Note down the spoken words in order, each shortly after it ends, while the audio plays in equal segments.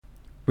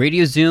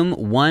Radio Zoom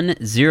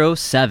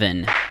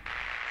 107.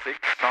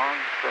 6-song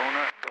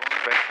donut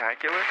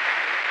spectacular.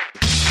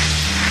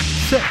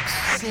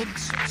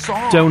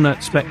 Six-song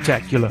donut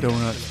spectacular.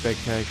 donut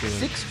spectacular.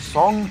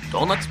 6-song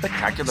donut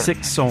spectacular.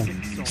 Six song.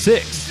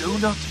 Six.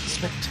 Donut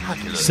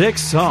spectacular.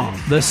 Six song.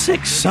 The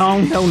six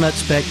song donut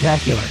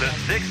spectacular. The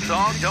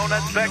 6-song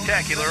donut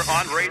spectacular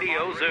on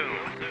Radio Zoom.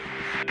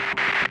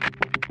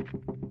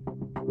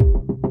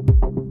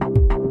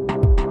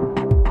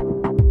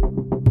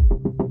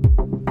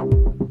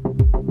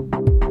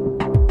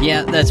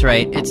 Yeah, that's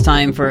right. It's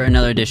time for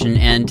another edition,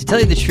 and to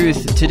tell you the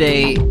truth,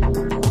 today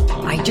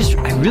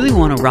I really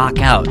want to rock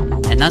out,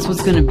 and that's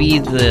what's going to be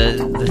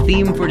the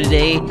theme for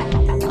today.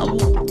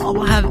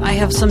 I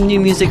have some new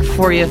music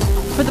for you.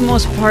 For the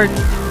most part,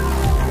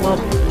 well,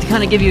 to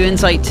kind of give you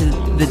insight to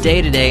the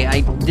day today,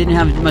 I didn't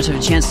have much of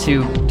a chance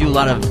to do a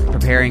lot of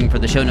preparing for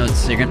the show notes,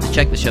 so you're going to have to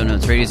check the show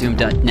notes,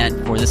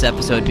 radiozoom.net, for this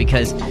episode,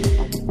 because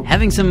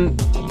having some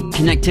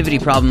connectivity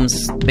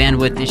problems,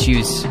 bandwidth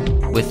issues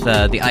with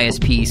the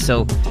ISP,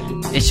 so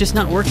it's just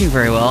not working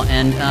very well.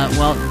 And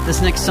well,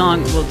 this next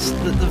song, well, it's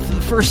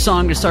the first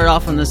song to start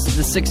off on the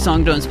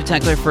 6-song donut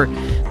spectacular for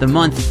the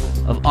month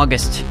of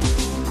August,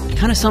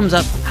 kind of sums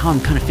up how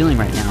I'm kind of feeling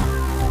right now.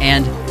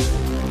 And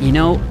you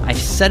know, I've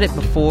said it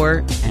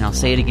before, and I'll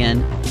say it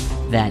again,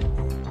 that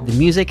the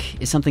music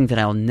is something that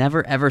I'll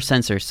never ever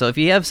censor. So if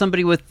you have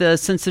somebody with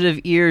sensitive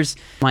ears,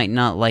 might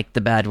not like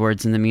the bad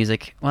words in the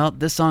music, well,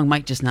 this song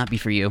might just not be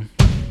for you.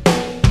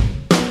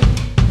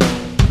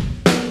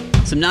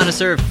 Some Nada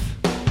Surf.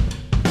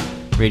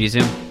 Radio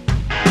Zoom. Oh,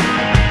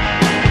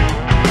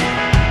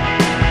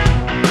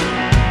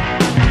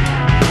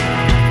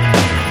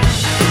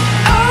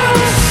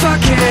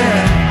 fuck it.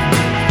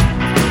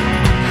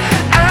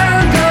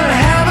 I'm gonna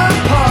have a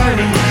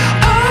party.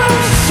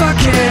 Oh,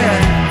 fuck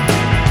it.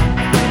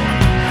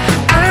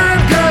 I'm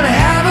gonna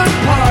have a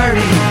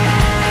party.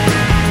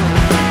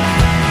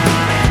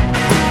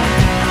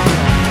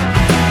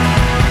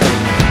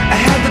 I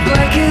had the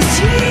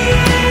blackest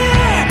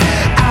year.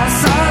 I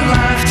saw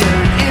life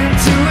turn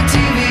into a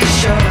TV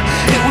show.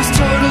 It was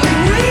totally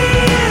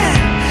weird.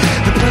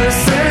 The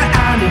person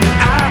I knew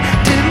I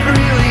didn't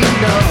really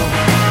know.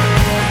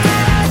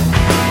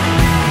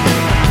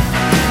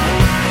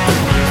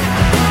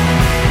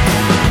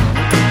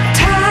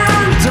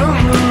 Time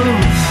don't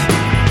move.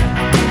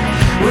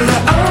 We're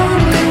the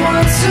only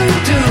ones who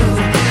do.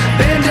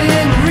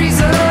 Bending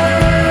reason,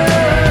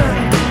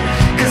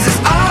 'cause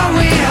it's all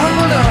we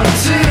hold on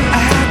to. I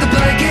had the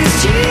blackest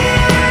year.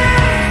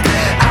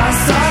 I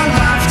saw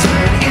life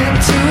turn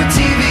into a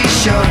TV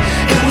show.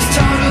 It was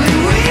totally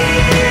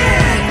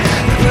weird.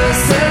 The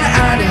person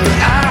I knew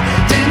I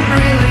didn't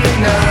really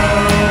know.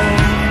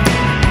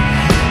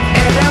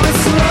 And now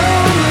it's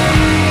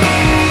lonely.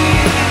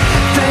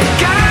 Thank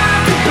God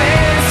the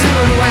band's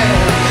doing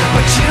well,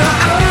 but you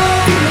don't own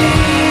me.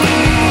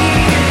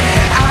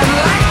 I'd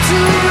like to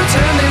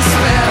return this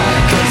spell,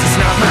 'cause it's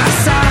not my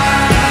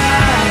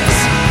size.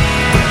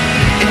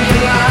 And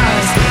your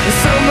lies are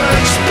so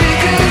much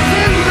bigger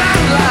than my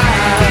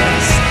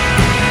lies.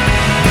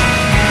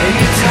 And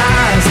your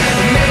ties are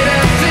made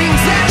of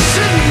things that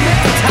shouldn't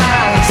make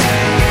ties.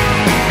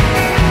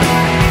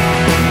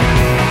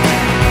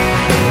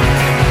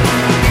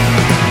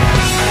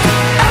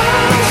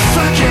 Oh,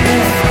 fuck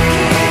it.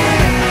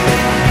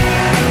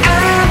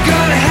 I'm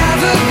gonna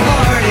have a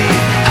party.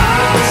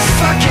 Oh,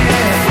 fuck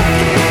it.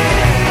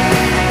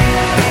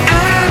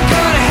 I'm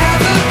gonna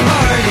have a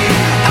party.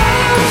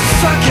 Oh,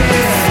 fuck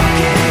it.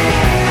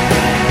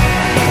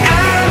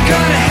 I'm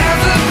gonna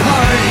have a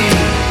party.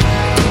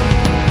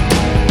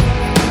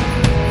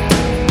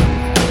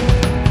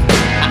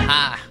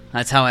 Aha!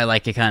 That's how I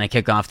like to kind of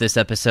kick off this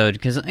episode,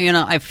 because, you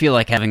know, I feel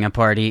like having a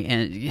party,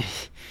 and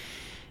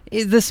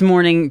this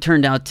morning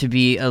turned out to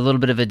be a little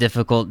bit of a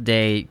difficult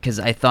day, because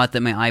I thought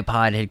that my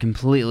iPod had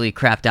completely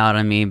crapped out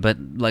on me, but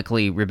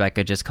luckily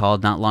Rebecca just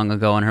called not long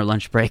ago on her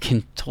lunch break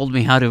and told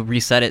me how to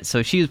reset it,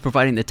 so she was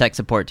providing the tech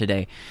support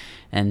today,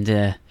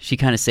 and she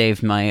kind of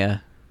saved my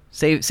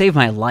saved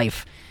my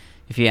life,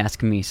 if you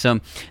ask me. So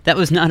that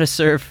was Nada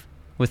Surf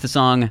with the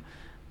song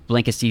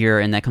Blankest Year,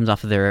 and that comes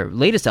off of their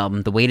latest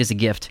album, The Weight is a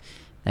Gift.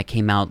 That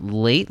came out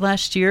late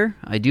last year,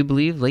 I do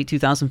believe, late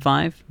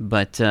 2005,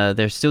 but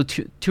they're still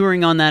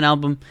touring on that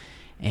album,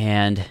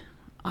 and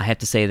I have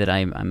to say that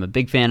I'm a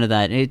big fan of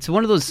that. It's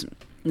one of those,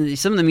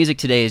 some of the music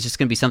today is just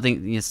going to be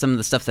something, you know, some of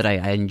the stuff that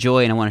I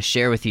enjoy and I want to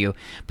share with you,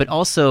 but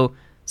also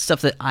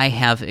stuff that I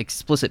have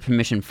explicit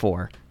permission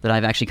for, that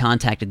I've actually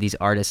contacted these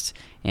artists,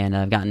 and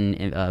I've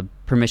gotten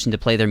permission to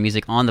play their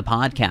music on the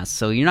podcast.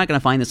 So you're not going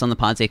to find this on the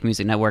PodSafe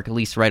Music Network, at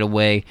least right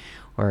away,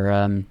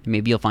 or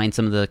maybe you'll find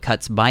some of the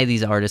cuts by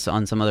these artists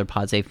on some other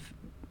PodSafe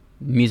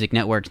Music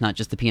Networks, not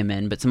just the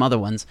PMN, but some other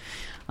ones.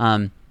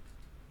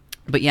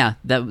 But yeah,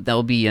 that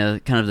will be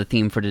kind of the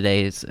theme for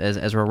today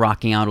as we're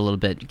rocking out a little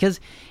bit, because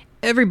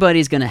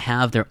everybody's going to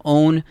have their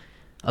own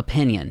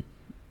opinion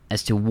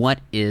as to what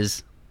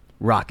is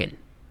rockin'.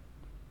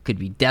 Could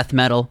be death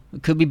metal,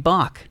 it could be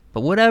Bach,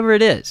 but whatever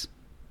it is,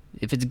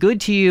 if it's good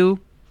to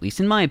you, at least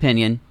in my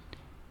opinion,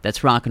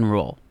 that's rock and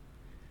roll.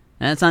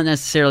 And that's not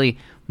necessarily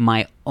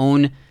my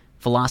own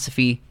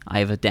philosophy. I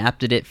have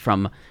adapted it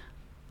from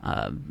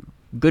a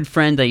good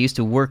friend I used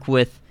to work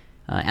with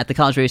at the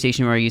college radio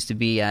station where I used to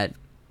be at.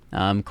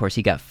 Of course,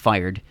 he got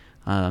fired.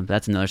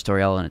 That's another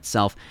story all in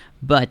itself.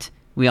 But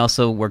we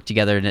also worked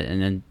together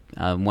in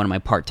one of my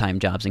part-time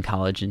jobs in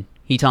college, and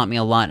he taught me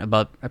a lot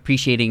about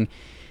appreciating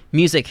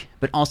music,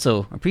 but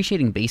also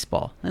appreciating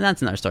baseball. And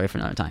that's another story for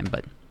another time.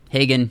 But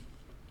Hagen,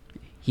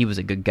 he was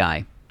a good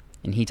guy,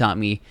 and he taught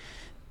me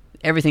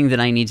everything that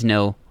I need to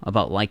know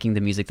about liking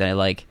the music that I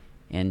like.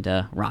 And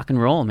rock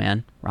and roll,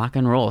 man. Rock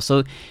and roll.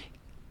 So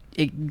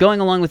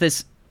going along with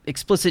this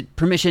explicit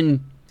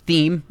permission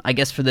theme, I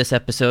guess, for this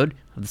episode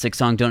of the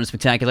 6-Song Donut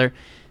Spectacular,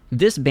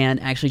 this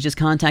band actually just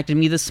contacted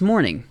me this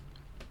morning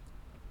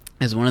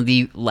as one of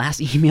the last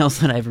emails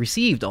that I've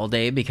received all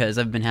day, because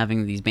I've been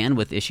having these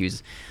bandwidth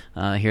issues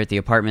here at the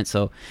apartment.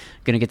 So I'm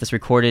going to get this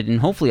recorded and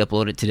hopefully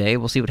upload it today.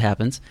 We'll see what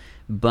happens.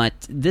 But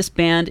this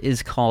band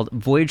is called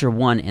Voyager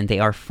 1, and they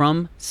are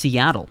from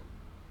Seattle.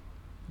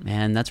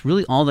 And that's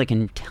really all I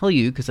can tell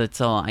you, because that's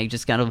all. I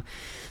just got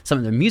some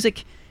of their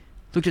music,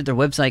 looked at their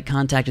website,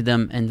 contacted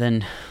them, and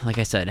then, like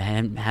I said, I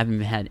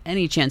haven't had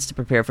any chance to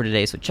prepare for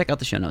today. So check out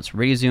the show notes,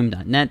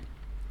 radiozoom.net,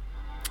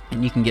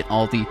 and you can get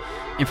all the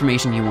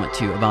information you want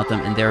to about them.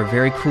 And they're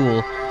very cool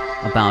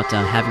about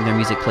having their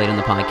music played on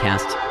the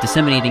podcast,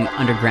 disseminating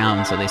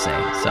underground, so they say.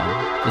 So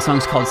the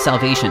song's called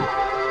Salvation.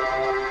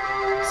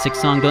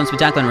 6-Song Donut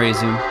Spectacular on Radio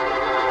Zoom.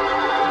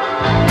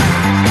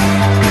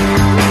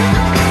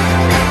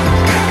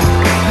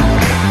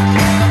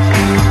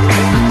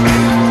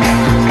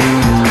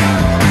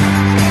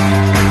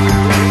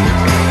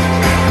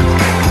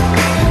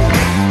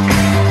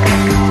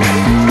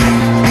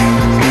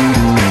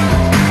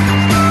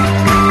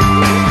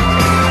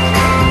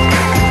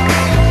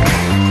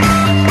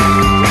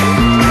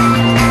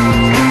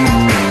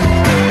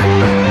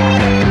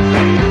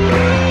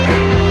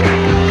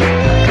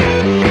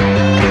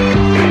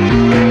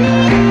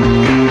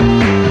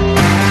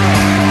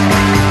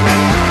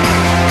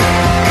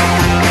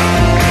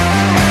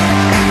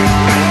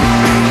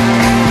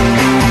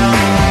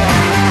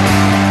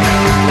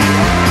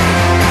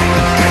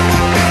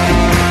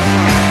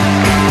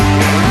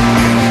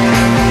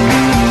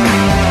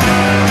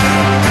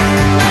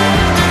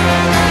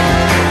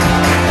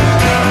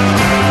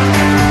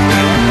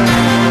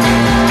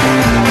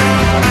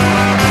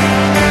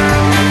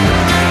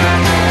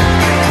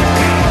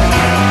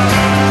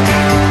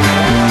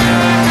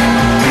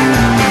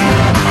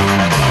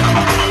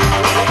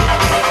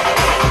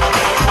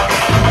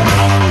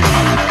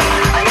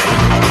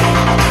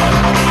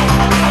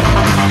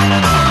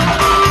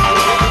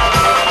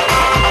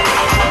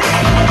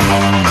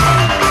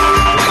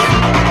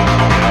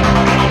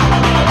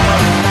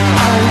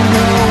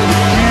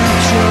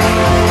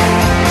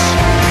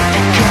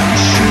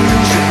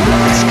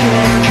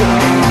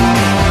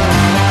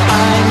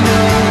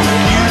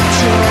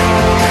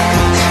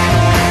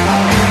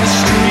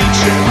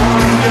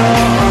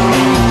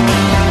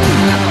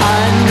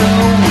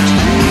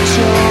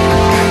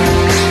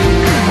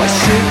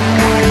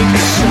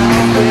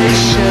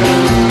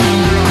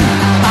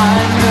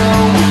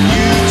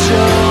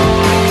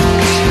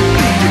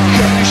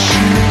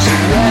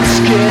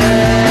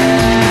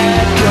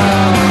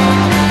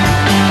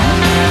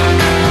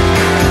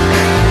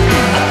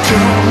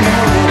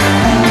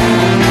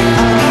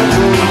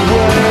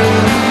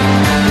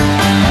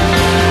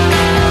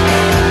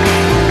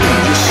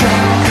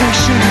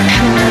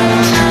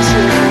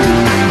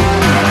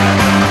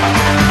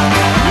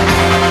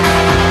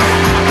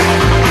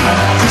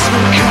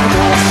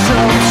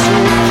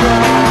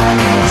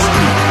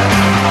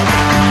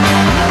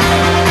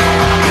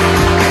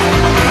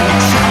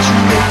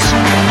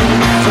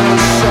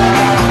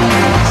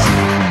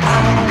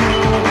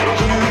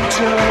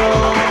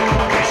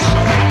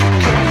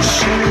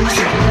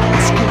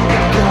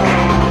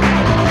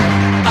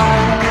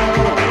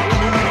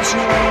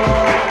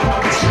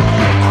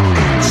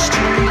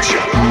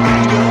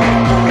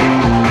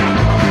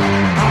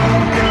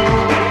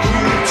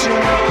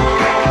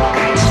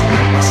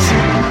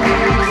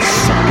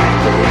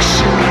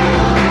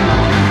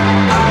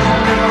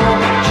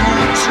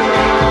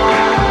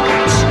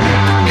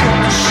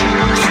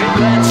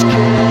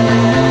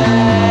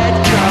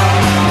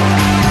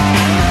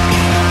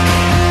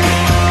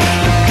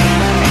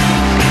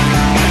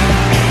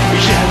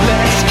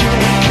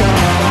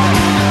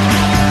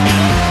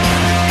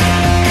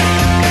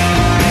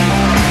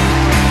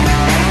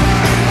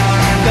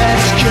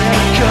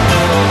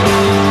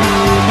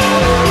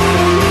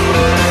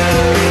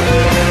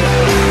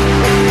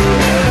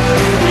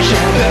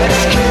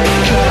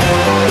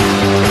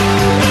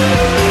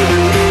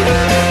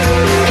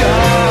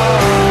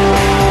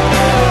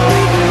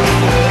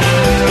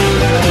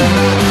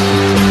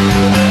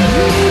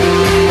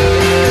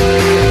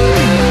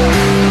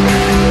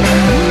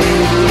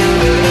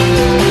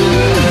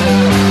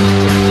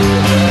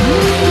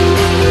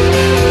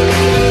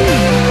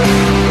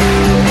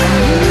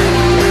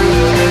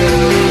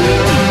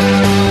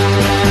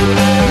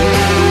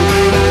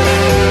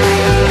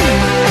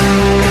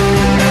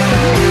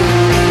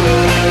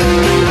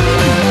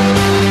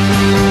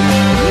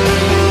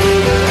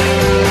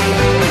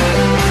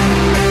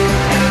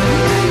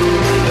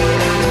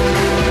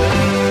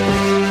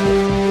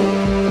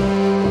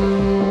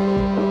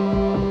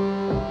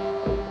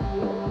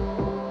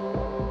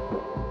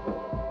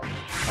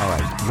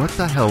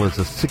 what the hell is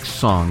a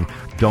 6-song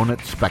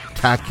donut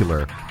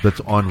spectacular that's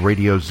on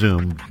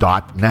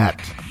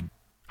RadioZoom.net?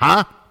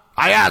 Huh?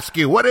 I ask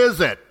you, what is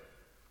it?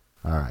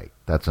 All right,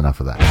 that's enough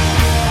of that.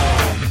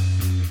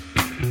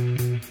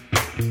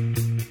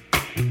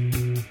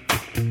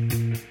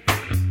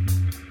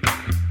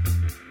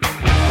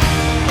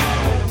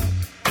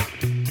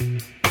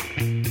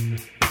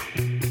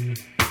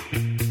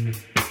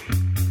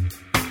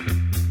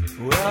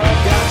 Well, I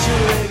got your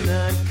late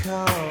night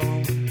call.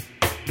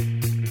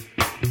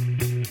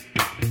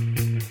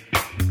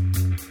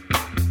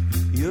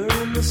 You're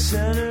in the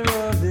center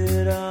of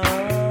it all.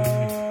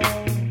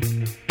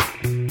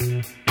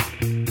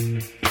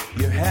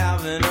 You're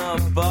having a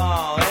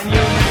ball and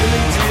you're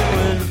really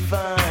doing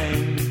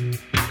fine.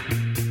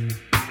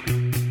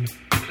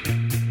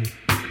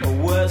 A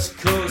West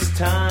Coast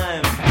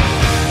time,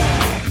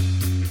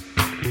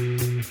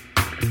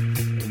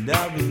 and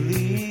I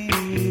believe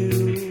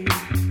you.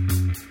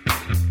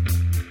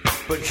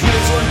 But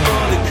here's one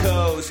for the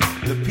coast,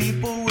 the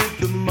people with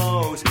the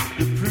most,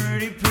 the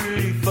pretty,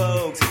 pretty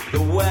folks,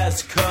 the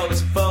West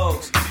Coast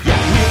folks. Yeah,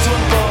 here's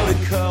one for the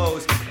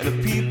coast, and the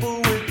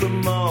people with the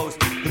most,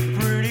 the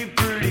pretty,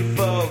 pretty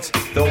folks,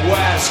 the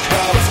West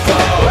Coast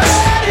folks.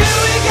 And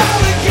here we go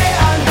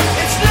again,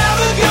 it's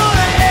never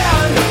gonna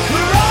end.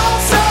 We're all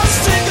so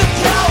sick of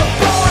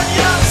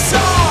California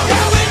song.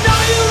 Yeah, we know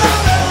you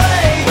love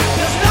LA,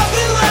 there's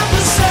nothing left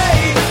to say.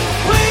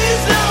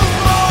 Please no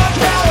more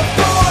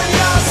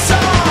California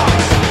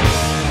songs.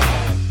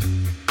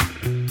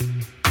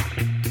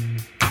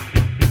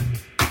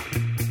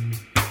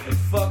 And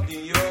fuck New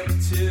York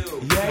too.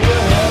 Yeah,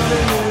 your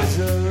heaven is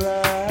a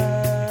lie.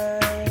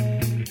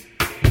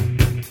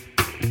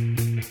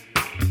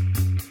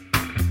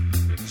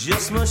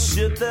 Just my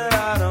shit that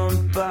I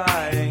don't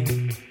buy.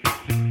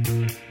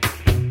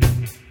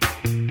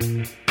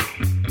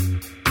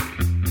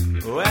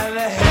 Well,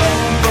 they're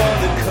heading for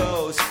the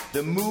coast,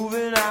 they're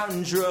moving out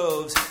in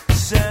droves,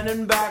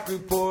 sending back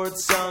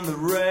reports on the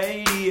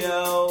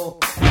radio.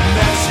 The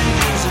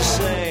message is the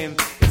same,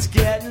 it's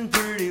getting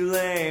pretty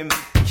lame.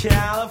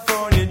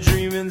 California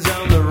dreaming's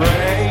on the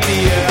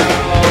radio.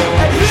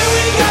 And here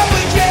we go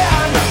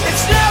again,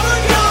 it's never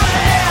gonna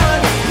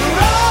end. We're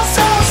all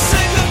so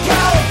sick of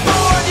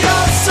California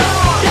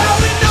songs. Yeah,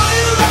 we know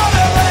you love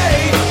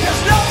LA,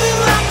 there's nothing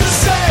left to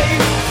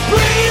say.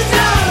 Please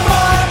no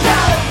more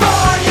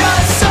California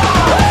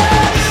songs.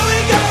 And here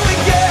we go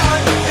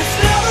again, it's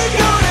never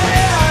gonna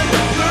end.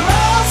 We're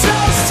all so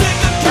sick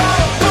of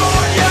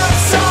California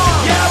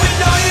songs. Yeah, we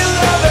know you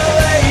love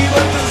LA,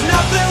 but there's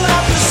nothing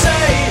left to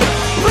say.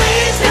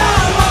 Please no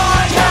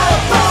more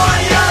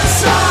California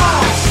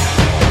songs.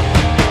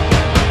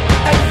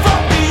 And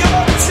fuck New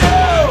York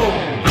too.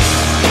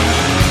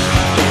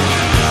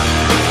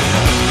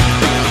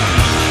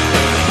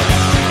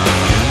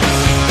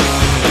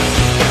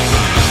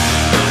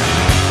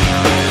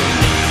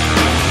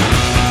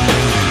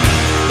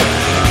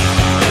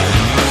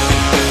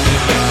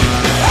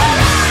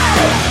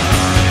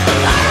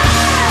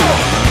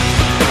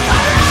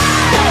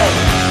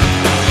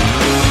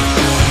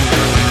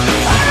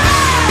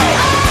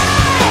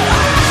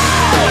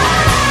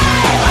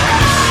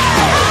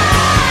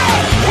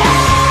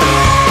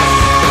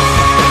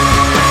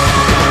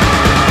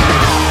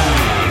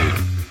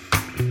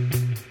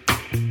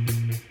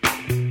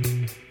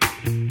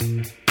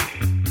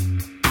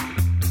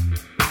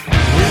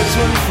 Here's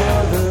one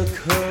for the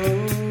coast.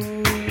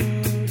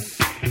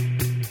 Here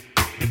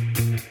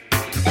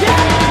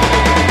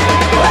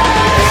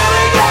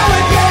we go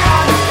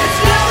again, it's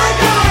never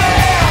gonna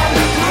end.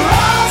 We're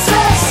all so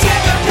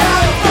sick of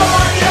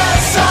California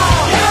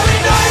songs. Yeah, we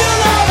know you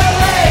love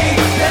LA,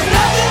 there's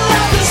nothing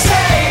left to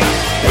say.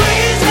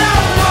 Please no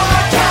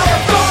more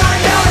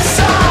California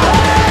songs.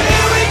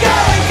 Here we go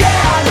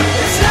again,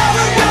 it's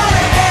never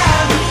gonna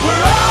end.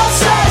 We're all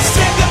so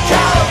sick of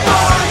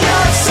California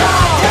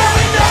songs. Yeah,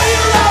 we know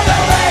you love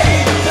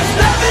LA, there's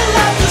nothing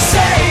left to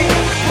say.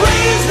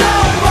 Please no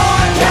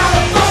more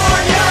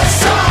California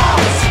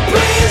songs.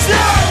 Please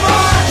no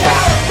more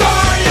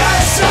California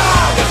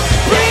songs.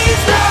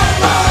 Please no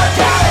more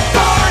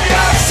California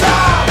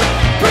songs.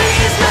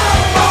 Please no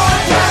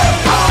more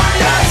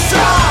California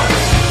songs.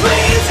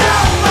 Please no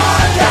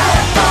more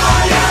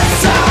California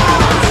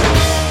songs.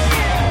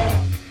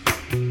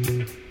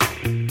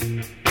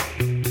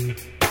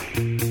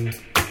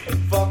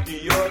 Fuck New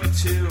York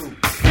too.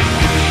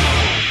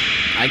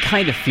 I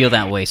kind of feel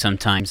that way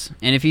sometimes.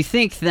 And if you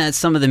think that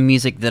some of the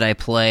music that I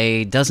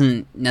play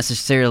doesn't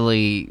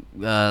necessarily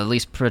at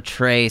least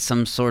portray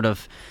some sort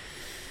of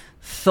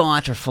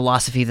thought or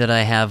philosophy that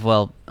I have,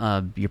 well,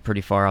 you're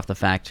pretty far off the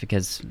fact,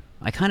 because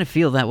I kind of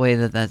feel that way,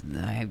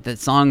 that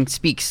song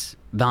speaks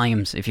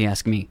volumes, if you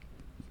ask me.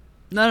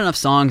 Not enough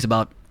songs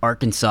about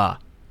Arkansas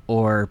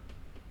or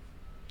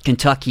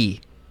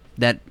Kentucky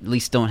that at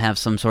least don't have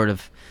some sort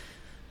of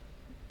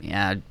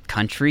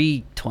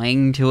country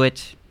twang to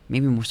it.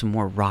 Maybe some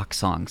more rock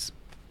songs.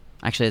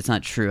 Actually, that's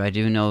not true. I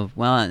do know...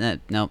 Well,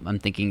 no, I'm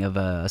thinking of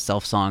a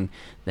self-song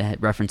that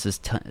references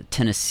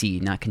Tennessee,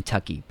 not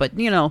Kentucky. But,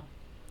 you know,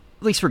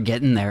 least we're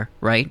getting there,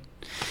 right?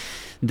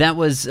 That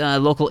was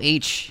Local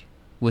H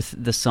with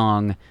the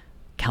song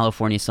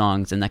California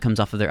Songs, and that comes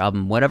off of their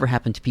album Whatever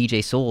Happened to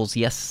PJ Souls.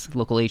 Yes,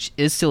 Local H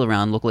is still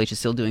around. Local H is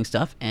still doing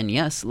stuff, and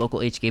yes,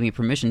 Local H gave me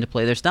permission to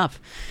play their stuff,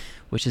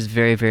 which is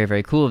very, very,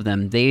 very cool of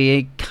them.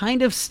 They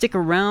kind of stick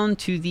around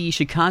to the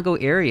Chicago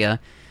area,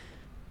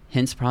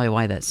 hence probably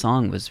why that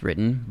song was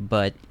written,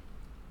 but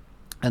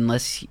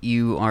unless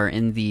you are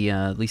in the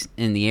at least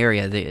in the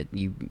area,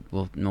 you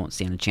won't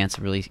stand a chance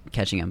of really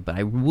catching them. But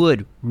I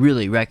would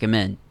really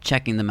recommend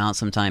checking them out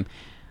sometime.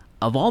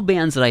 Of all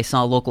bands that I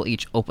saw Local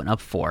H open up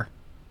for,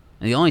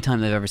 and the only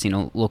time I've ever seen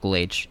a Local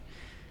H,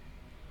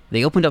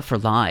 they opened up for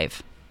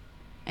Live,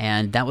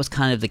 and that was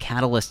kind of the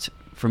catalyst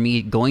for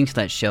me going to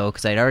that show,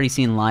 because I'd already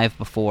seen Live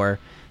before.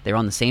 They were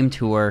on the same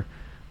tour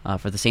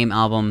for the same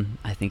album,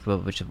 I think,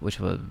 which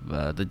was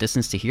The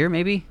Distance to Here,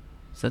 maybe?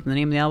 Is that the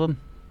name of the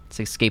album? It's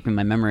escaping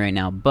my memory right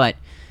now, but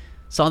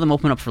saw them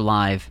open up for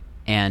Live,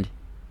 and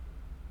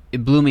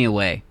it blew me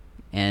away.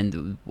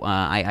 And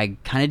I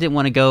kind of didn't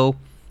want to go,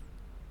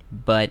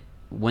 but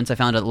once I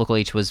found out Local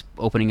H was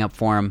opening up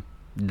for them,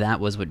 that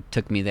was what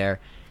took me there.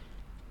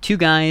 Two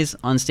guys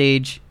on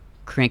stage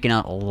cranking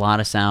out a lot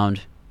of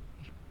sound.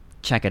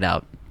 Check it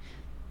out.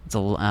 It's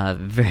a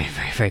very,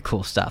 very, very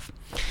cool stuff.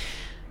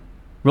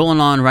 Rolling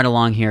on right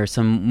along here,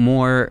 some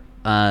more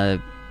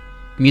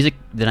music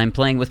that I'm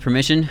playing with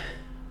permission,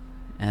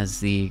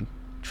 as the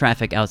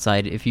traffic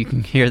outside, if you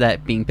can hear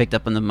that being picked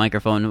up on the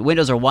microphone. The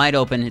windows are wide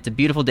open. It's a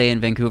beautiful day in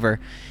Vancouver,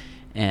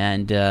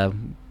 and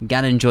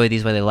gotta enjoy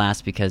these while they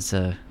last, because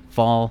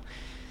fall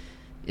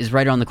is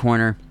right around the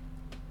corner.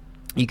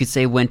 You could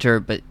say winter,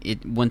 but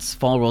once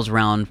fall rolls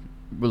around,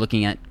 we're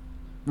looking at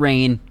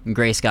rain and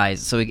gray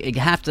skies. So you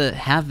have to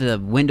have the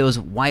windows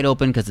wide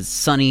open because it's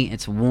sunny,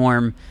 it's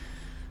warm,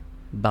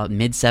 about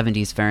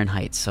mid-70s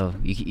Fahrenheit, so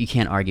you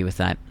can't argue with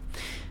that.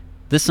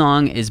 This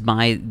song is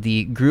by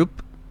the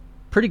group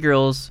Pretty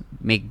Girls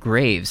Make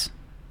Graves,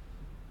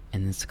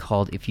 and it's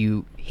called If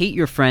You Hate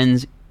Your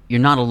Friends, You're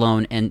Not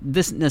Alone. And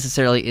this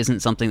necessarily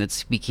isn't something that's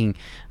speaking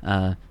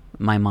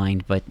my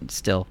mind, but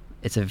still,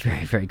 it's a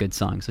very, very good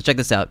song. So check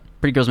this out.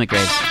 Pretty Girls Make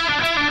Graves.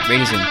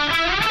 Radio Zoom.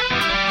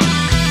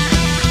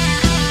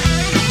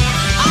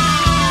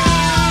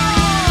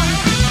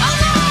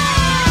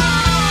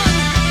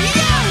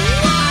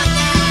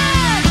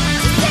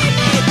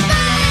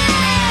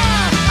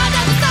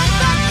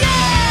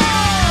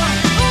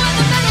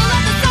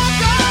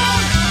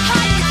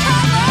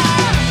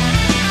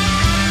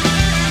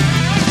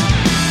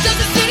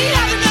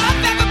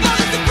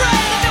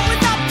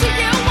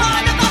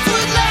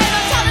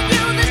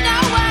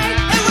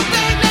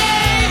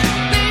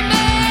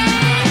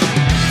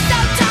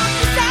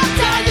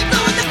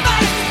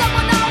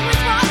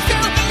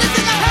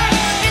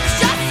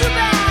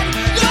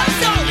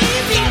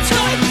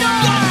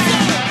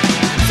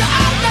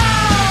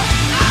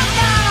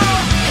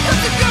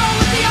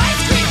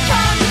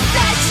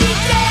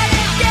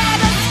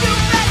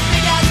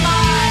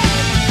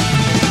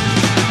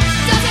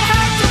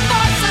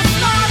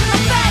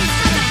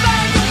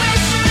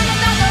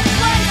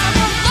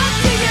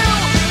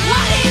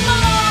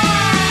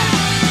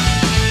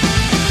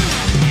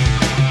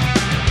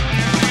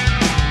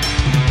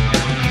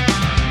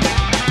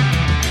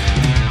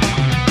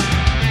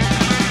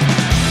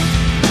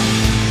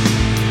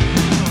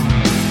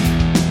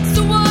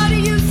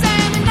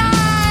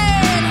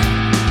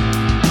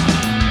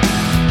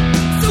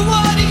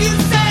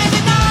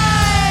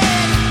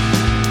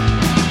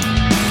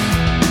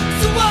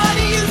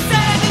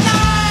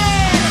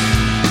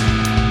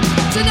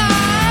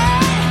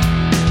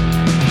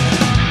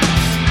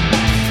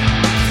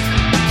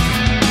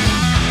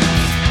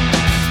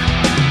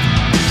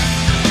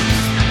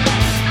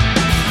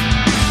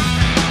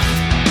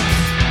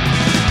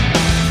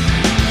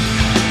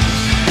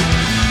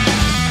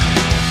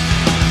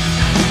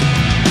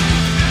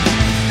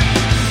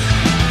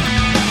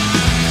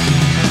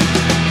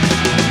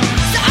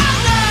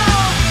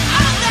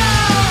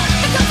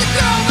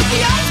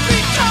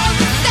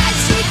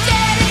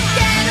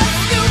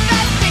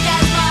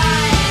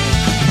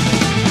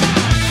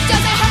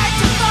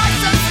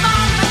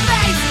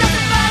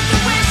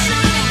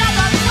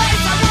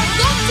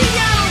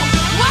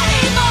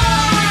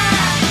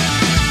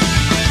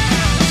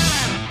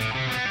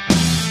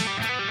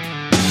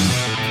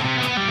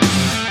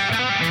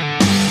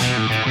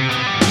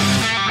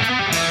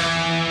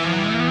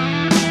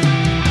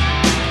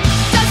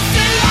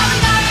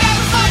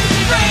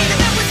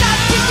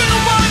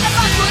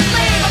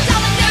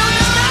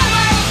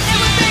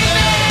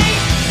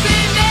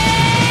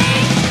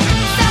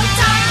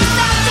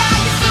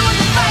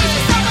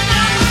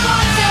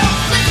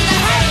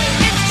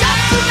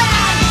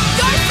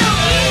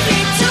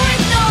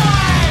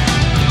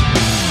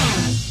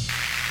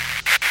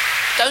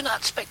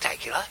 Donut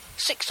Spectacular,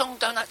 6-song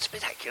Donut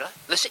Spectacular,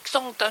 the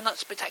 6-song Donut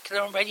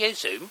Spectacular on Radio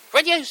Zoom,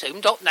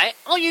 radiozoom.net.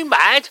 Are you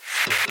mad?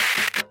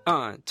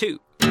 1, 2.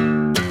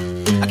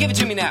 I'll give it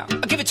to me now.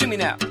 I'll give it to me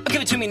now. I'll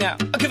give it to me now.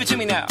 I'll give it to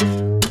me now.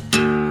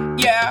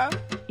 Yeah,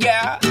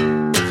 yeah.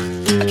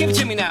 I'll give it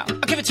to me now. I'll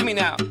give it to me now.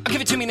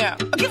 to me now.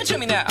 Give it to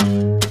me now.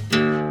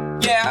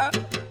 Yeah,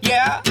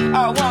 yeah.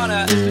 I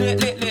wanna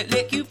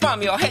lick you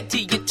from your head to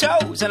your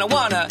toes, and I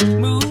wanna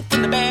move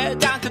from the bed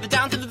down to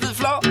the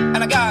floor, and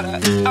I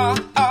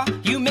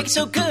gotta, you make it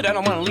so good, I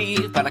don't wanna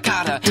leave, but I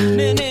gotta,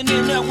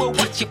 no, well,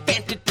 what's your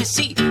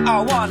fantasy? I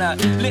wanna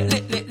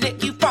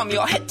lick you from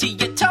your head to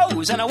your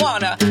toes, and I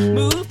wanna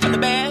move from the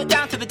bed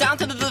down to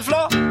the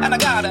floor, and I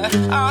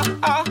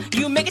gotta,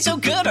 you make it so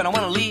good, I don't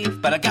wanna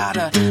leave, but I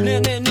gotta,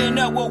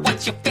 no, well,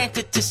 what's your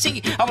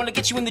fantasy? I wanna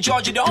get you in the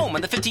Georgia Dome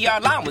on the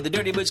 50-yard line with the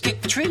Dirty Birds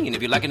kick the tree, and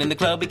if you like it in the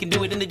club, we can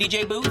do it in the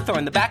DJ booth or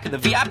in the back of the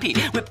VIP.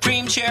 Whipped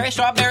cream, cherry,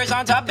 strawberries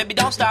on top, baby,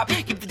 don't stop.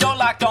 Keep the door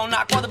locked, don't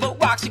knock while the boat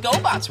rocks. You go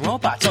bots,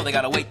 robots, so they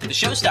gotta wait till the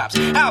show stops.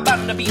 How about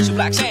on the beach of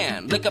black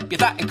sand? Lick up your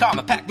thigh and call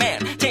my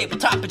Pac-Man.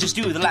 Tabletop and just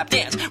do the lap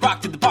dance.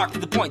 Rock to the park, to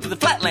the point, to the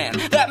flatland.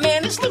 That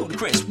man is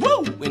ludicrous,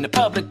 woo! In the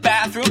public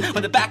bathroom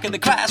or the back of the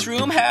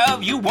classroom,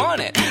 have you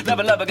want it?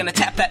 Lover, gonna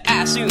tap that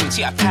ass soon.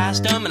 See, I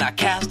passed them and I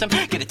cast them.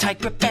 Get a tight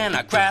grip and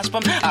I grasp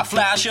them. I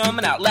flash them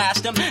and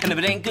outlast them. And if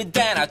it ain't good,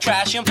 then I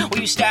trash them.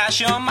 When you stash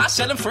them, I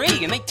set them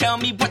free. And they tell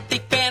me what they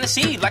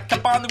fantasy. Like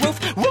up on the roof.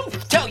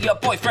 Tell your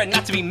boyfriend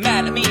not to be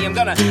mad at me. I'm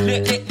gonna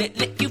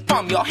lick you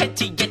from your head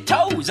to your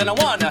toes. And I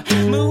wanna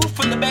move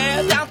from the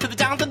bed down to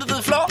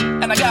the floor.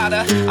 And I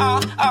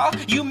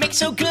gotta, you make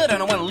so good, I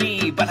don't wanna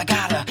leave. But I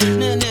gotta,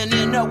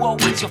 no, well,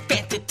 what's your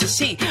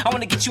fantasy? I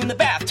wanna get you in the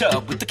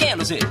bathtub with the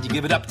candles in. You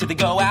give it up till they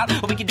go out.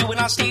 Or we can do it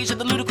on stage at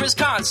the Ludacris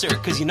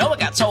concert. Cause you know I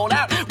got sold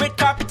out. Red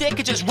carpet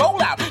ticket, just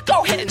roll out.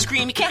 Go ahead and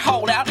scream, you can't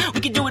hold out. We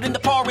can do it in the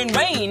pouring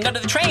rain, under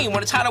the train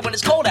when it's hot or when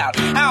it's cold out.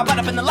 How about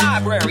up in the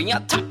library,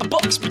 on top of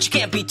books, but you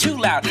can't be too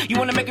loud. You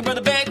wanna make a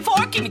brother beg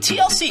for it? Give me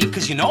TLC,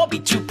 cause you know I'll be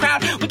too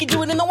proud. We can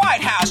do it in the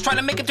White House, trying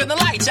to make it turn the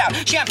lights out.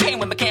 Champagne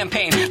with my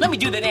campaign, let me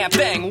do the damn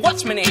thing.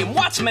 What's my name?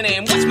 What's my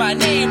name? What's my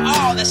name?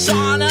 Oh, the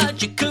sauna,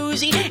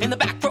 jacuzzi, in the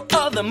back row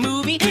of the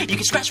movie. You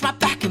can scratch my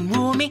back and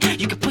rule me.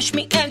 You can push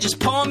me and just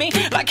pull me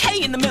like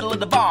hay in the middle of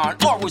the barn,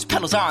 or rose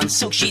petals on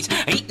silk sheets.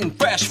 Eating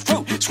fresh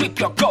fruit, sweep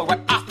your girl right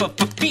off of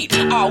her feet.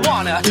 I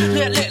wanna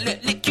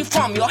lick you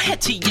from your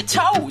head to your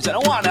toes, and I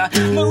wanna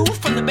move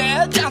from the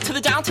bed down to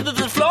the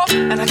floor,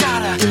 and I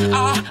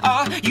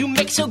gotta, you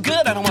make so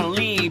good, I don't wanna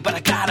leave, but I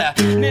gotta,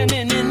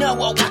 no,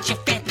 well, what's your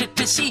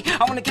fantasy?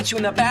 I wanna get you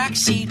in the back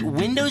seat,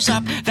 windows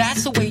up,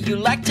 that's the way you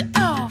like to,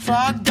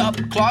 fogged up,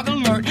 clog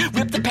alert,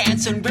 rip the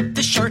pants and rip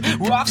the shirt,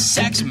 rough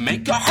sex,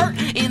 make her hurt,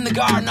 in the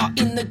garden or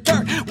in the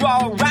dirt,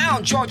 roll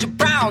around, Georgia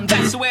Brown,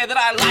 that's the way that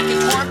I like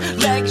it,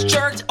 twerk, legs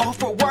jerked,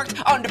 overworked,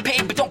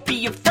 underpaid, but don't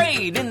be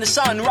afraid, in the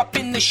sun or up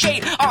in the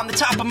shade, on the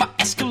top of my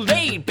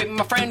Escalade, baby,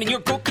 my friend and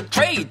your girl could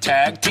trade,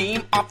 tag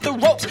team off the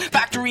ropes,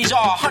 factories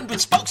are 100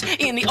 spokes,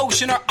 in the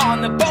ocean or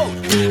on the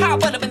boat, how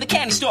about up in the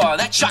candy store,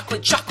 that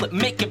chocolate,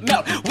 make it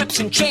melt, whips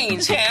and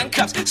chains,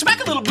 handcuffs,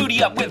 smack a little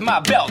booty up with my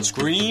belt,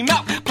 scream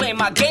out, play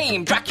my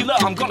game, Dracula,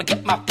 I'm gonna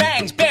get my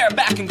fangs,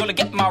 bareback, I'm gonna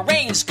get my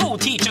reins, school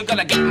teacher,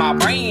 gonna get my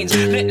brains,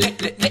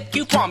 lick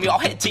you from your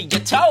head to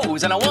your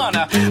toes, and I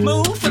wanna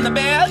move from the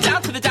bed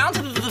down to the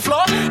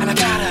floor, and I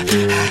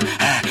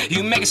gotta,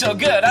 you make it so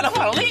good, I don't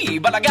wanna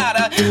leave, but I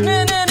gotta,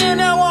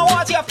 no,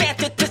 what's your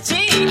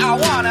fantasy? I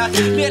wanna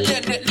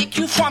lick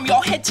you from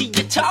your head to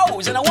your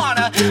toes, and I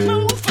wanna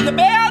move from the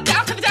bed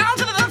down to the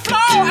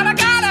floor, and I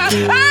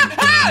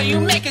gotta, you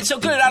make it so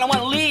good, I don't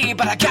wanna leave,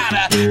 but I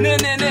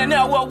gotta,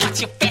 no,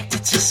 what's your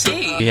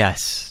fantasy?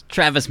 Yes,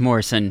 Travis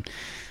Morrison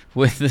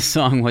with the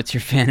song What's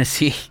Your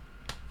Fantasy?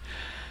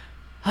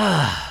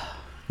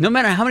 No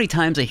matter how many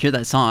times I hear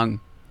that song,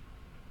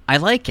 I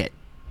like it.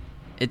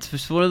 It's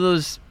just one of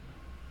those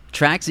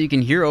tracks that you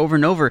can hear over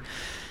and over.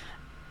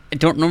 I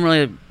don't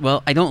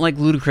like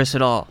Ludacris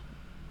at all.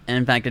 And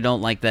in fact, I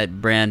don't like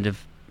that brand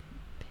of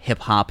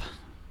hip-hop.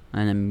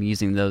 And I'm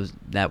using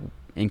that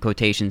in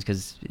quotations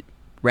because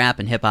rap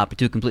and hip-hop are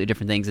two completely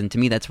different things. And to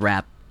me, that's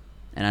rap.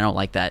 And I don't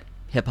like that.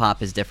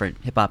 Hip-hop is different.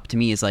 Hip-hop to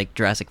me is like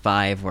Jurassic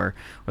 5 or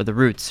The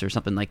Roots or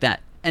something like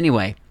that.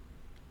 Anyway,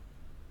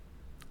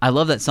 I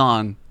love that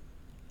song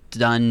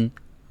done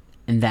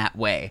in that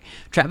way.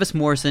 Travis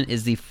Morrison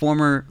is the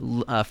former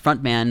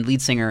frontman,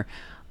 lead singer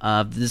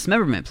of the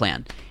Dismemberment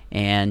Plan,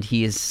 and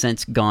he has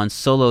since gone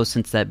solo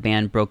since that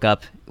band broke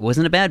up. It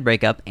wasn't a bad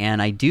breakup,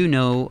 and I do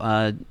know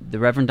the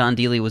Reverend Don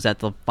Dealey was at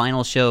the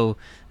final show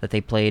that they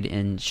played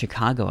in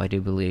Chicago, I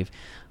do believe.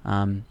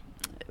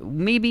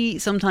 Maybe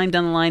sometime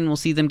down the line we'll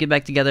see them get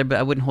back together, but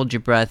I wouldn't hold your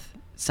breath.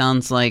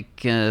 Sounds like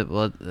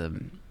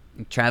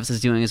Travis is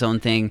doing his own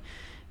thing.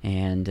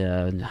 And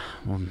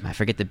I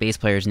forget the bass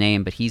player's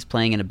name, but he's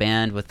playing in a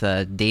band with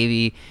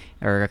Davey,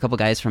 or a couple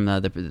guys from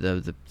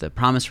the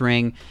Promise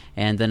Ring,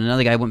 and then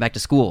another guy went back to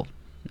school.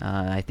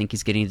 I think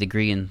he's getting a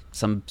degree in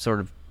some sort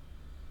of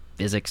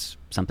physics,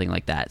 something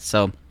like that.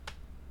 So,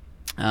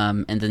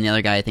 and then the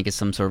other guy I think is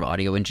some sort of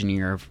audio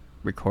engineer,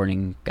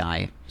 recording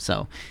guy.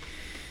 So,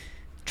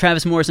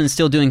 Travis Morrison is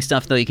still doing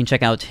stuff, though. You can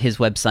check out his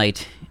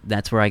website.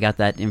 That's where I got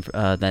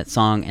that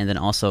song, and then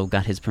also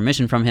got his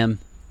permission from him.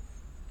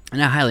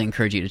 And I highly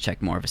encourage you to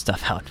check more of his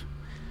stuff out.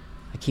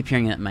 I keep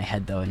hearing it in my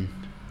head, though, and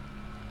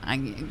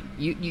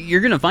you're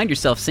going to find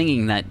yourself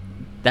singing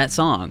that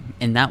song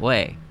in that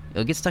way.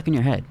 It'll get stuck in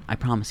your head. I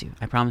promise you.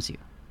 I promise you.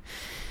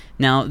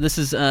 Now, this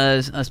is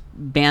a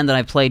band that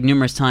I've played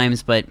numerous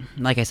times, but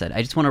like I said,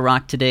 I just want to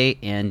rock today,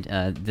 and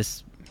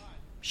this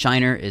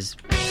Shiner is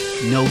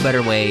no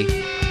better way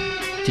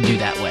to do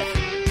that with.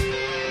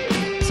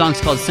 The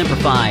song's called Semper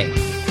Fi.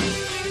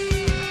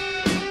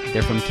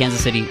 They're from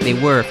Kansas City. They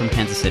were from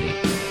Kansas City.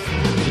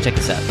 So check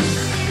this out.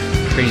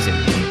 Pretty soon.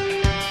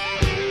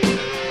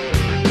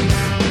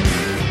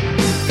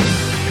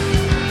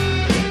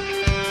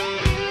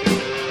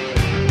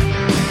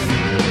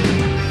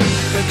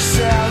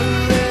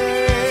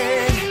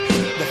 Accelerate,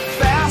 the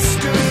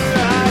faster I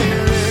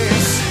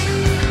race,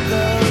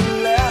 the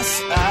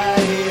less I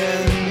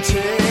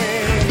intake.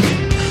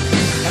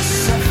 I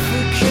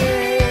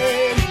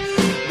suffocate,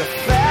 the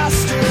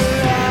faster I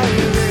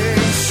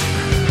race,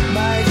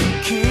 might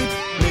keep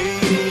me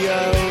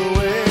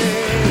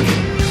awake.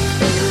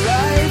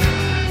 Arrive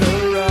the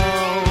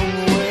wrong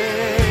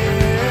way,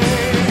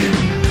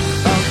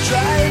 I'll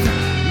drive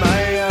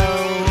my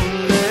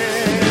own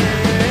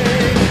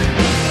lane.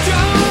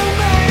 Don't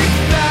make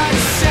that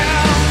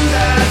sound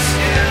that's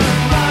in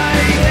my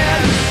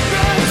head.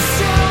 That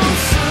sound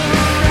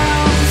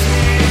surrounds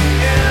me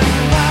in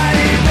my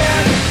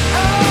bed.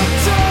 I'll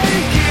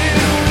take it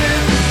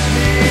with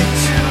me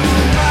to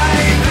my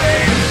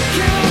grave.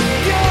 Can't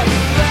get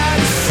that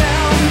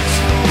sound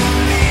to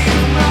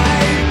leave my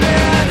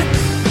bed.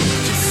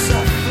 To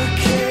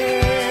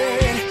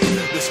suffocate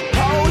this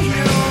whole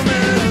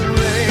human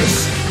race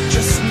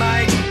just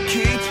might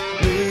keep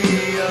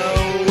me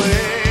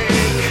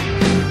awake.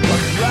 Or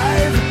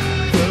drive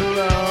the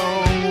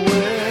wrong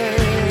way.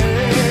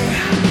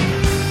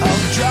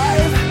 I'll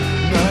drive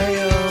my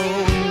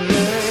own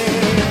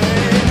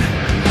lane.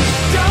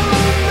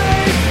 Don't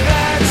make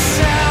that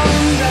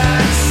sound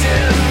that's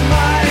in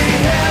my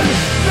head.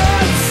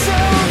 That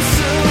sound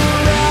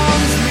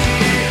surrounds me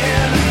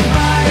in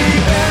my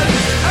bed.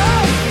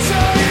 I'll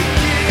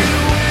take it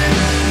with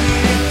me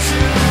to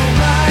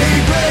my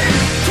grave.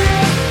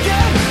 Can't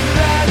get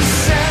that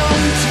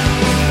sound to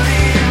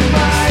leave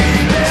my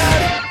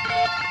bed.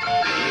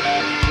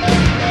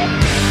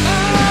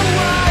 I'm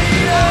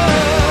wide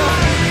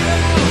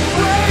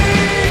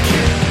awake.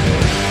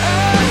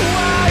 I'm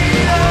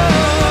wide awake. I'm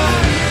wide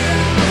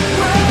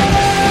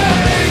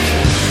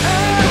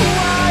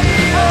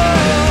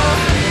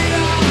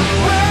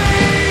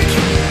awake.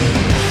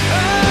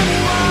 I'm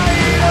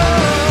wide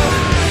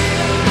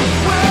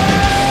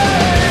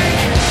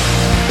awake.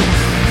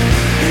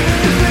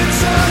 Even if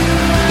it's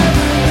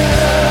unraveled,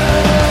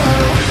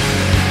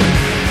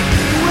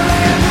 will I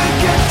ever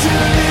get to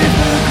leave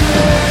the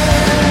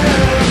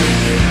grave?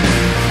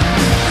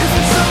 If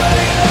it's all I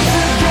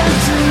ever get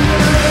to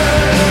know,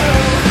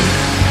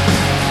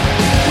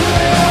 will I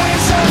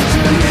always have to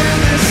hear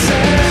this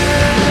sound?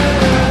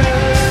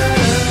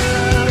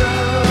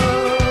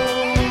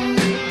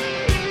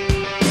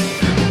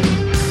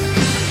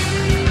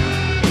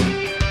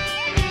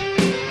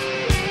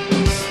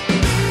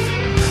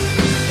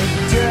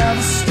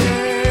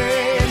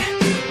 Devastate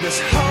this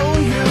whole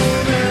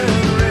human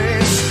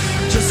race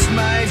just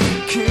might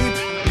keep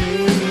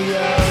me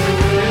awake.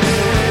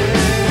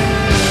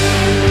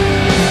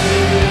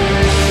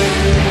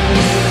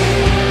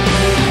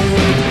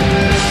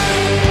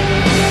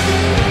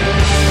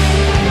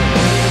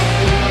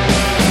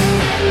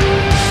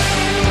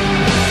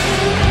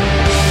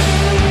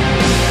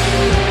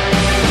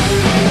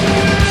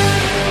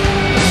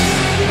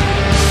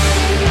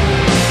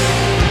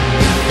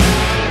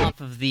 Off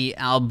of the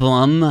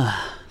album,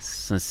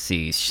 let's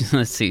see,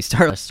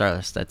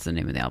 Starless, that's the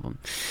name of the album.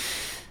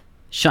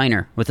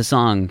 Shiner with the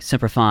song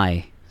Semper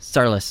Fi,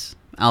 Starless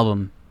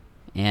album.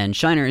 And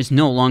Shiner is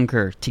no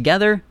longer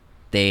together.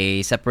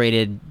 They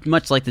separated,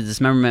 much like the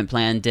Dismemberment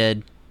Plan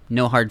did.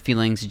 No hard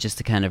feelings, just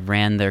to kind of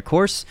ran their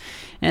course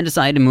and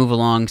decided to move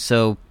along.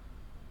 So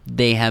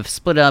they have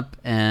split up,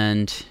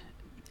 and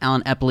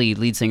Alan Epley,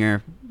 lead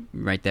singer,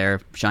 right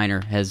there,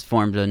 Shiner, has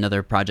formed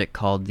another project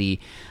called the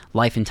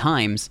Life and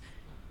Times.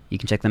 You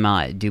can check them out,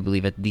 I do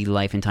believe, at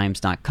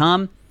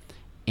thelifeandtimes.com.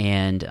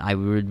 And I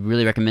would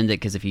really recommend it,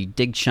 because if you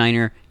dig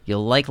Shiner,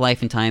 you'll like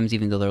Life and Times,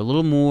 even though they're a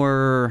little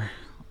more,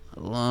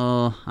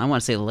 I want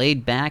to say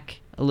laid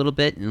back a little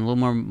bit, and a little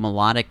more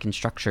melodic and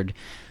structured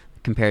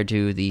compared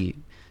to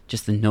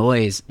just the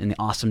noise and the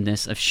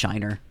awesomeness of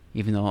Shiner.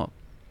 Even though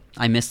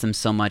I miss them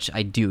so much,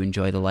 I do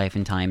enjoy the Life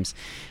and Times.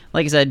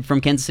 Like I said,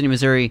 from Kansas City,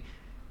 Missouri,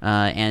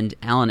 and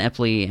Alan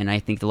Epley, and I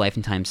think the Life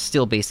and Times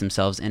still base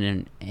themselves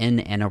in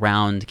and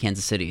around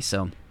Kansas City.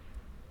 So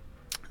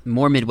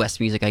more Midwest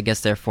music, I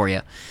guess, there for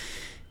you.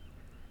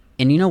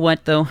 And you know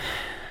what, though?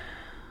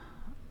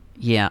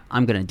 Yeah,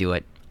 I'm gonna do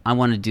it. I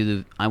want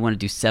to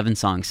do 7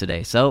 songs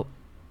today. So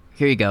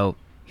here you go.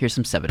 Here's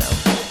some Sebadoh.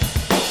 5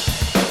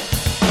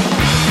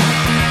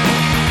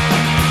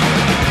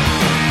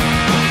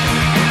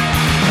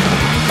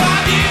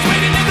 years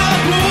waiting in the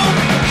pool,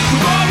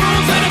 with all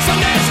rules in a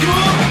Sunday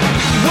school.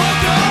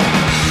 Woke up,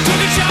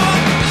 took a shower,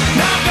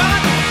 now I've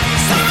got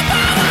some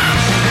power.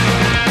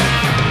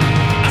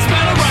 I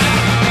smell a rat,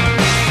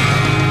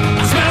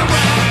 I smell a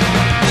rat.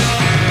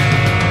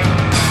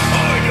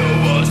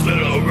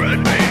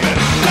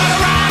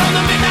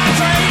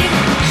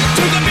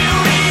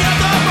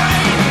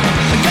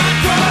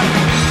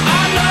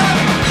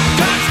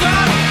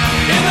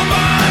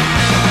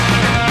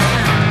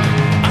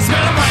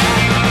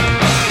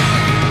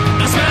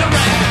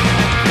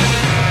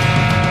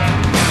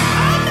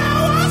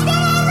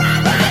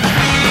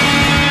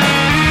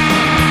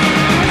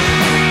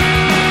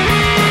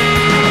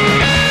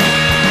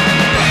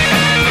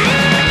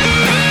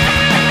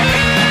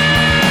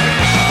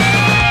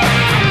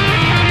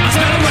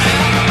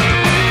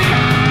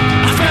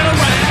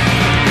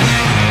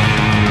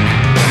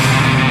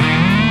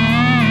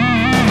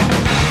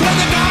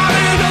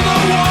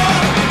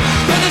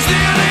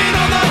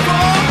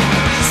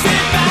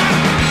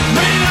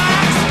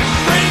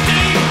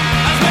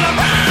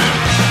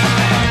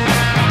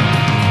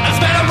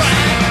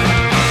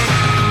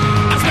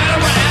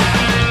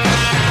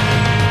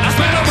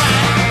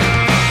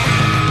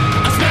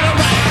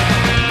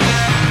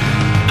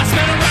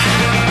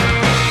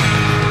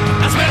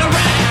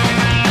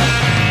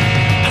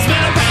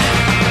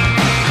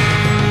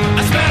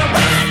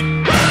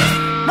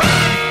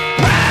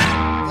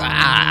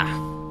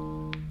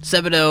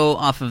 Sebadoh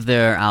off of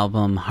their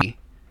album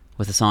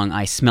with the song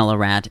I Smell a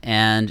Rat,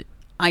 and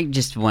I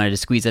just wanted to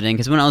squeeze that in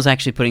because when I was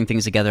actually putting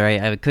things together,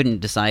 I couldn't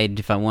decide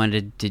if I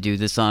wanted to do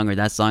this song or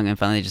that song, and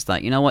finally just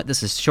thought, you know what,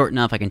 this is short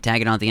enough, I can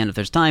tag it on at the end if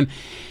there's time.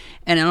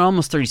 And at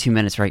almost 32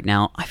 minutes right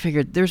now, I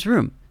figured there's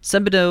room.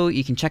 Sebadoh,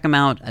 you can check them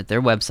out at their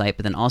website,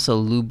 but then also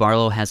Lou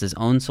Barlow has his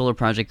own solo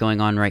project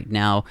going on right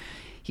now.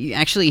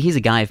 He's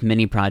a guy of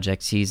many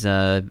projects. He's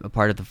a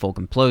part of the Folk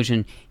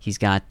Implosion. He's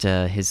got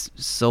his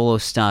solo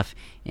stuff,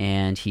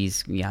 and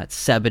he's got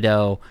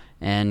Sebadoh,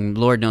 and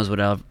Lord knows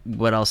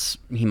what else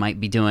he might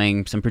be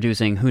doing. Some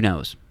producing, who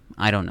knows?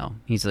 I don't know.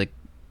 He's like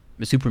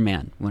a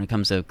Superman when it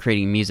comes to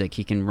creating music.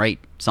 He can write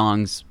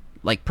songs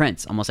like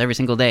Prince almost every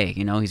single day.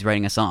 You know, he's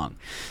writing a song.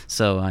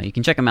 So you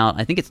can check him out.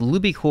 I think it's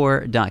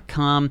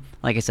lubycore.com.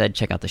 Like I said,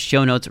 check out the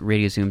show notes,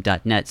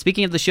 radiozoom.net.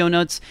 Speaking of the show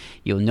notes,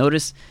 you'll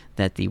notice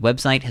that the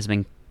website has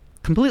been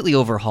completely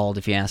overhauled,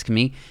 if you ask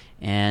me,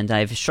 and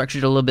I've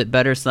structured it a little bit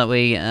better so that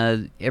way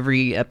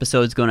every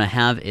episode is going to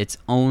have its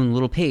own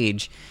little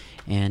page,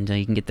 and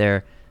you can get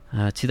there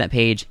to that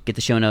page, get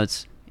the show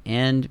notes,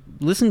 and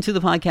listen to the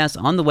podcast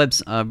on the web,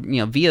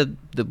 via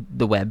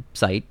the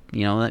website.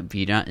 You know, if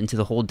you're not into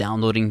the whole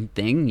downloading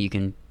thing, you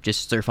can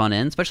just surf on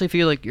in, especially if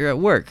you're at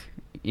work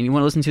and you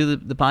want to listen to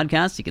the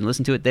podcast. You can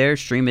listen to it there,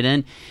 stream it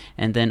in,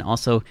 and then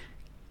also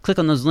click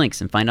on those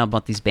links and find out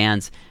about these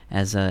bands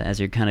as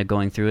you're kind of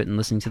going through it and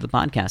listening to the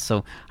podcast.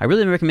 So I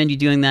really recommend you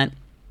doing that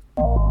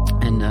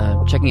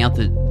and checking out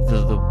the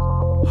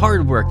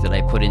hard work that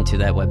I put into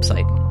that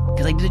website,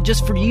 because I did it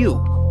just for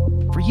you.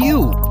 For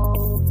you!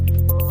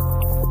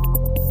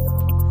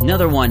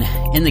 Another one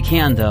in the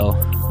can, though,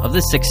 of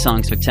this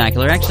 6-song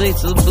spectacular. Actually,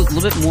 it's a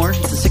little bit more.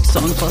 It's a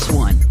 6-song plus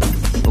 1.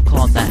 We'll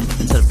call it that,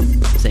 instead of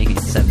saying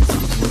it's 7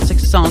 songs. Well,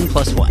 6-song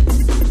plus 1.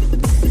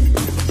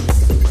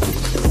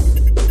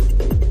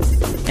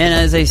 And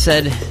as I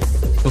said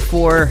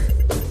before,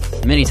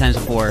 many times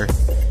before,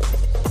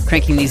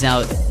 cranking these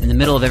out in the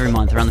middle of every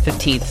month, around the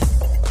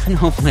 15th, and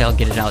hopefully I'll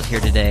get it out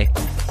here today.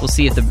 We'll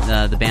see if the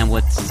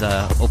bandwidth is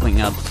opening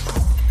up,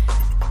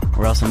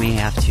 or else I may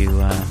have to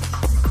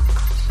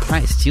try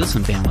to steal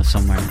some bandwidth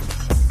somewhere.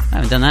 I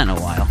haven't done that in a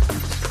while.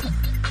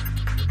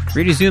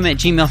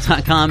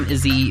 radiozoom@gmail.com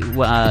is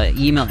the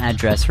email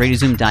address.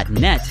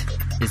 radiozoom.net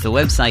is the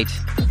website.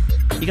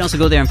 You can also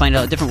go there and find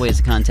out different ways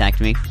to contact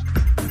me.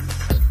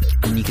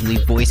 And you can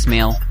leave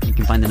voicemail. You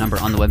can find the number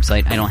on the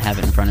website. I don't have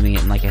it in front of me,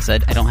 and like I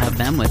said, I don't have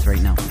bandwidth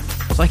right now,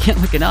 so I can't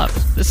look it up.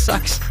 This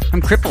sucks.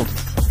 I'm crippled.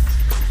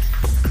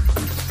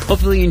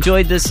 Hopefully you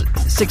enjoyed this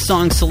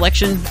 6-song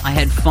selection. I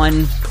had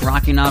fun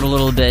rocking out a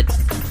little bit,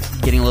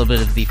 getting a little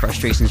bit of the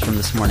frustrations from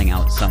this morning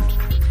out. So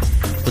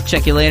we'll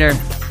check you later,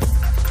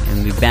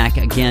 and we'll be back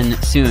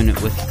again soon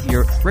with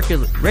your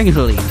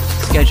regularly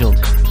scheduled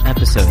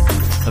episode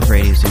of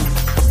Radio Zoom.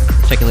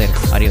 Check you later.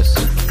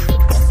 Adios.